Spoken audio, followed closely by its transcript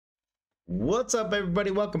What's up, everybody?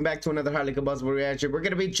 Welcome back to another highly combustible reaction. We're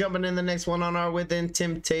going to be jumping in the next one on our Within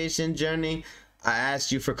Temptation journey. I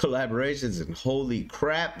asked you for collaborations, and holy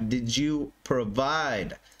crap, did you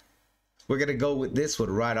provide. We're going to go with this one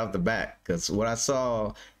right off the bat, because when I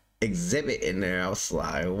saw Xzibit in there, I was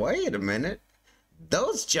like, wait a minute.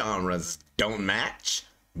 Those genres don't match.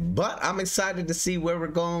 But I'm excited to see where we're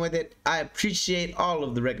going with it. I appreciate all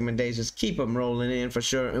of the recommendations. Keep them rolling in for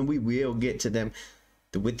sure, and we will get to them.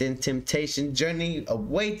 The Within Temptation journey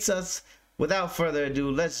awaits us. Without further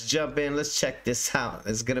ado, let's jump in. Let's check this out.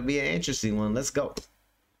 It's going to be an interesting one. Let's go.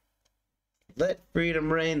 Let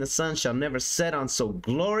freedom reign. The sun shall never set on so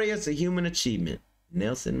glorious a human achievement.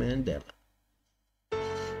 Nelson Mandela.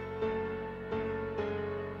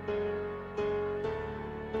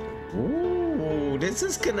 Ooh, this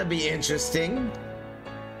is going to be interesting.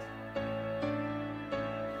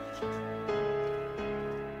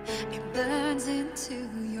 Burns into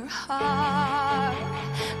your heart,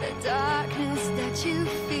 the darkness that you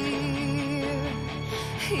fear.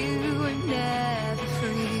 You were never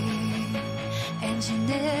free, and you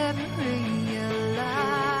never realized.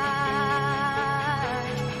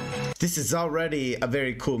 This is already a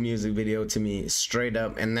very cool music video to me, straight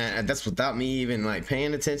up, and that's without me even like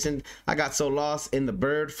paying attention. I got so lost in the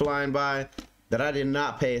bird flying by that I did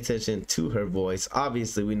not pay attention to her voice.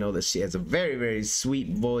 Obviously, we know that she has a very, very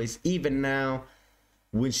sweet voice, even now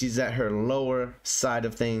when she's at her lower side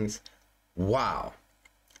of things. Wow.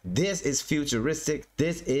 This is futuristic.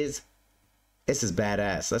 This is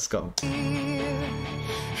badass. Let's go. You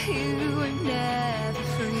were never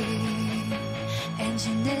free, and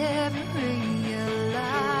you never realized.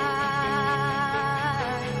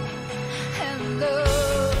 And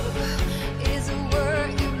love is a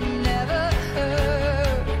word you never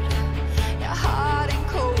heard. Your heart ain't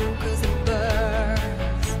cold 'cause it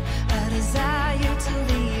burns. A desire to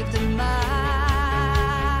leave the mire.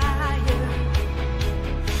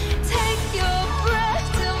 Take your breath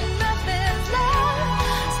till nothing's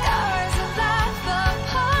left. Scars of life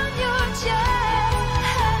upon your chest.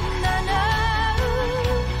 And I know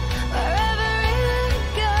wherever it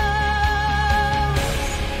goes,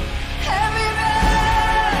 every road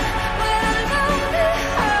with a lonely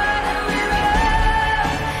heart, every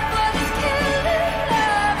road for this killing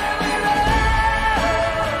love, every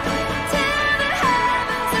road till the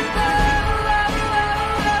heavens above,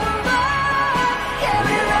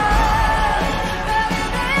 every road running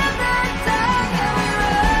in the dark, every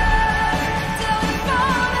road till we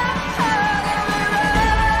fall apart, every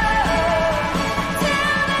road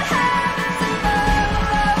till the heavens above.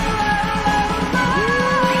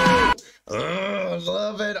 Oh,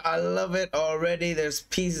 I love it already. There's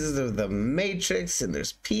pieces of the Matrix and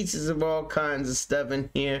there's pieces of all kinds of stuff in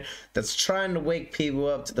here that's trying to wake people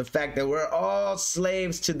up to the fact that we're all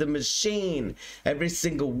slaves to the machine. Every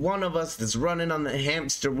single one of us that's running on the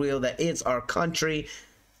hamster wheel that is our country.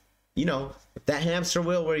 You know, that hamster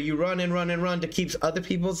wheel where you run and run and run to keep other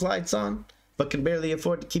people's lights on but can barely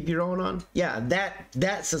afford to keep your own on. Yeah,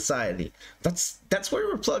 that society. That's where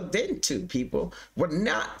we're plugged into, people. We're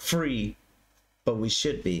not free, but we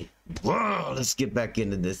should be. Whoa, let's get back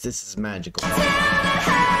into this. This is magical. Don't blink,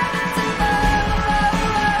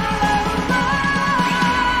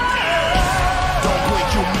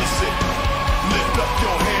 you'll miss it. Lift up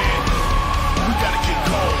your hand. We gotta get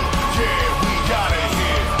going. Yeah, we gotta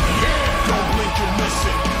hit. Yeah, don't blink, you'll miss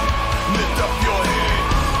it. Lift up your hand.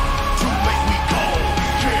 Too late, we gone.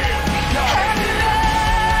 Yeah, we gotta hit.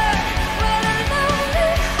 With a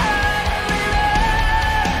lonely heart, every road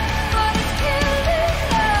for this killing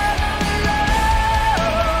love, every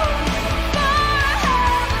road for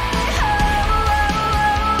a heavenly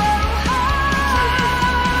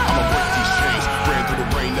I'ma break these chains. Ran through the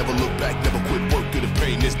rain, never look back, never quit working the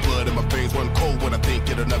pain. This blood in my veins run cold when I think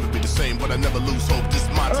it'll never be the same. But I never lose hope, this is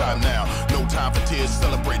my time now. No time for tears,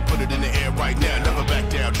 celebrate, put it in the air right now. Never back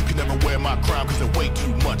down, you can never wear my crown, 'cause they're way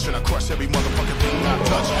too much. And I crush every motherfucking thing I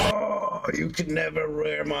touch. Oh, you can never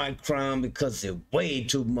wear my crown because it's way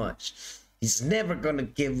too much. He's never gonna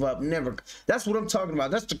give up, never. That's what I'm talking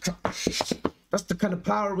about. That's the kind of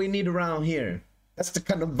power we need around here. That's the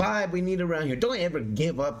kind of vibe we need around here. Don't ever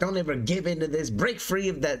give up. Don't ever give into this. Break free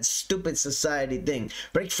of that stupid society thing.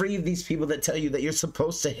 Break free of these people that tell you that you're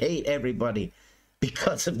supposed to hate everybody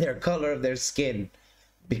because of their color of their skin,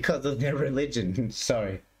 because of their religion.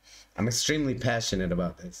 Sorry. I'm extremely passionate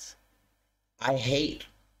about this. I hate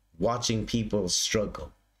watching people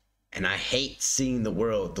struggle. And I hate seeing the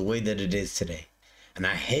world the way that it is today. And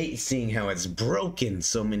I hate seeing how it's broken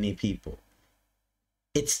so many people.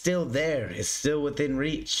 It's still there. It's still within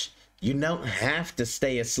reach. You don't have to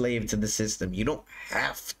stay a slave to the system. You don't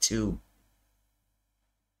have to.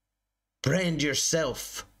 Brand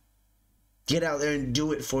yourself. Get out there and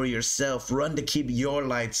do it for yourself. Run to keep your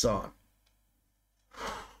lights on.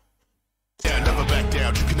 Yeah, never back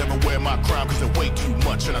down. You can never wear my crown cause they're way too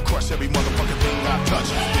much. And I crush every motherfucking thing I touch.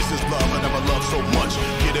 This is love, I never loved so much.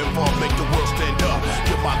 Get involved, make the world stand up.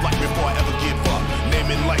 Give my life before I ever give up.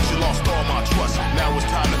 Naming lights, you lost all my trust. Now it's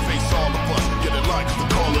time to face all of us. Get in line cause they're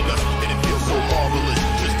calling us. And it feels so marvelous.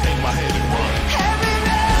 Just take my hand and run. Every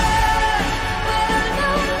road, when I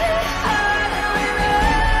know it hard, and we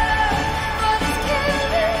run. For this killing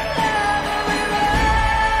love, and we run.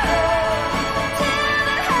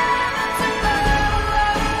 Till the heavens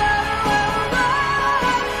above,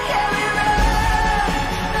 yeah, we run.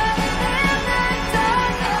 Running in the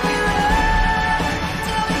dark, and we run.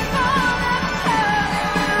 Till we fall apart, and we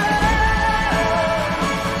run.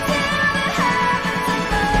 Till the heavens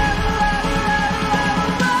above,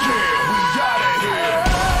 Yeah, we outta here.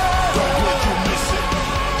 Don't blink, you miss it.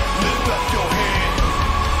 Lift up your head.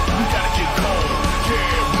 We gotta get going.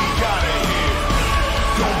 Yeah, we outta here.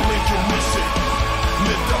 Don't blink, you miss it.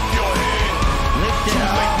 Lift up your head. Lift it Too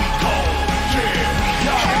up. late, we gone. Yeah, we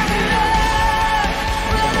outta here.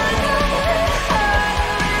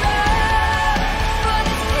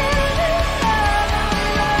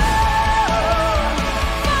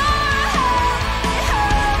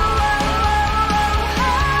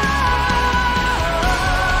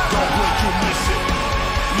 Don't blink, you miss it.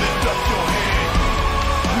 Lift up your head.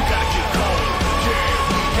 We gotta get going. Yeah,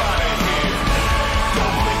 we outta here.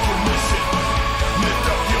 Don't blink, you miss it. Lift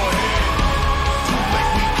up your head. Too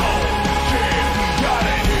late, we gone. Yeah, we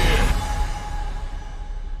outta here.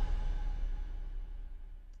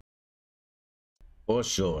 For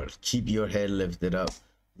sure. Keep your head lifted up.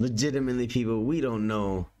 Legitimately, people, we don't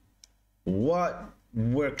know what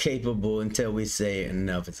we're capable until we say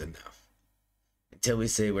enough is enough. Until we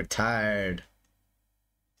say we're tired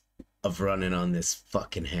of running on this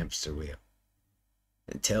fucking hamster wheel.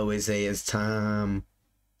 Until we say it's time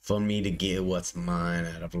for me to get what's mine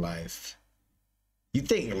out of life. You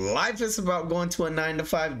think life is about going to a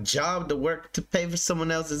 9-to-5 job to work to pay for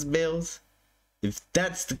someone else's bills? If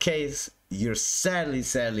that's the case, you're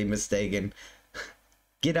sadly mistaken.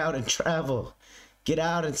 Get out and travel. Get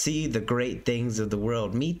out and see the great things of the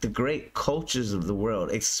world. Meet the great cultures of the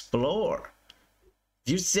world. Explore.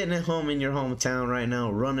 If you're sitting at home in your hometown right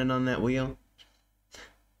now, running on that wheel,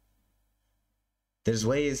 there's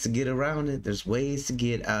ways to get around it. There's ways to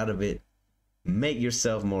get out of it. Make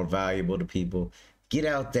yourself more valuable to people. Get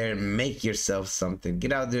out there and make yourself something.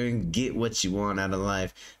 Get out there and get what you want out of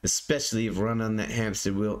life. Especially if running on that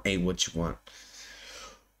hamster wheel ain't what you want.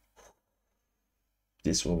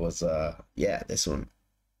 This one was, this one.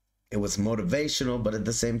 It was motivational, but at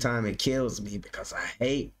the same time, it kills me because I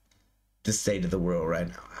hate the state of the world right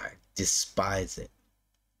now. I despise it.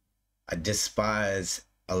 I despise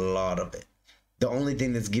a lot of it. The only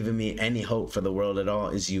thing that's giving me any hope for the world at all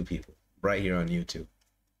is you people right here on YouTube.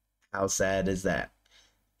 How sad is that?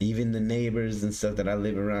 Even the neighbors and stuff that I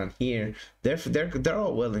live around here, they're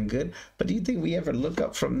all well and good. But do you think we ever look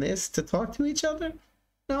up from this to talk to each other?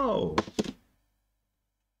 No.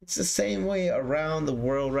 It's the same way around the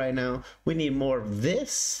world right now. We need more of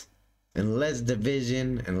this and less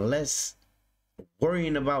division and less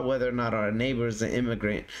worrying about whether or not our neighbor is an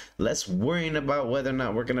immigrant, less worrying about whether or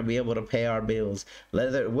not we're going to be able to pay our bills,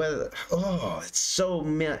 it's so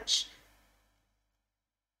much.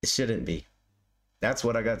 It shouldn't be. That's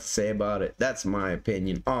what I got to say about it. That's my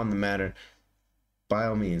opinion on the matter. By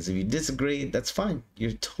all means, if you disagree, that's fine.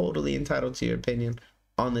 You're totally entitled to your opinion.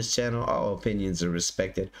 On this channel, all opinions are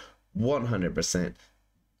respected 100%.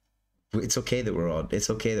 It's okay that we're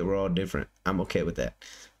all different. I'm okay with that.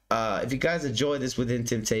 If you guys enjoy this Within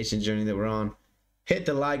Temptation journey that we're on, hit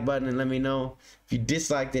the like button and let me know. If you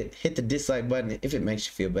disliked it, hit the dislike button if it makes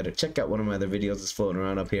you feel better. Check out one of my other videos that's floating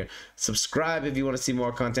around up here. Subscribe if you want to see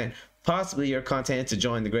more content, possibly your content to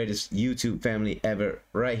join the greatest YouTube family ever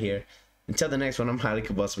right here. Until the next one, I'm highly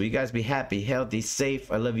combustible. You guys be happy, healthy,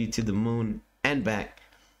 safe. I love you to the moon and back.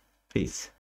 Peace.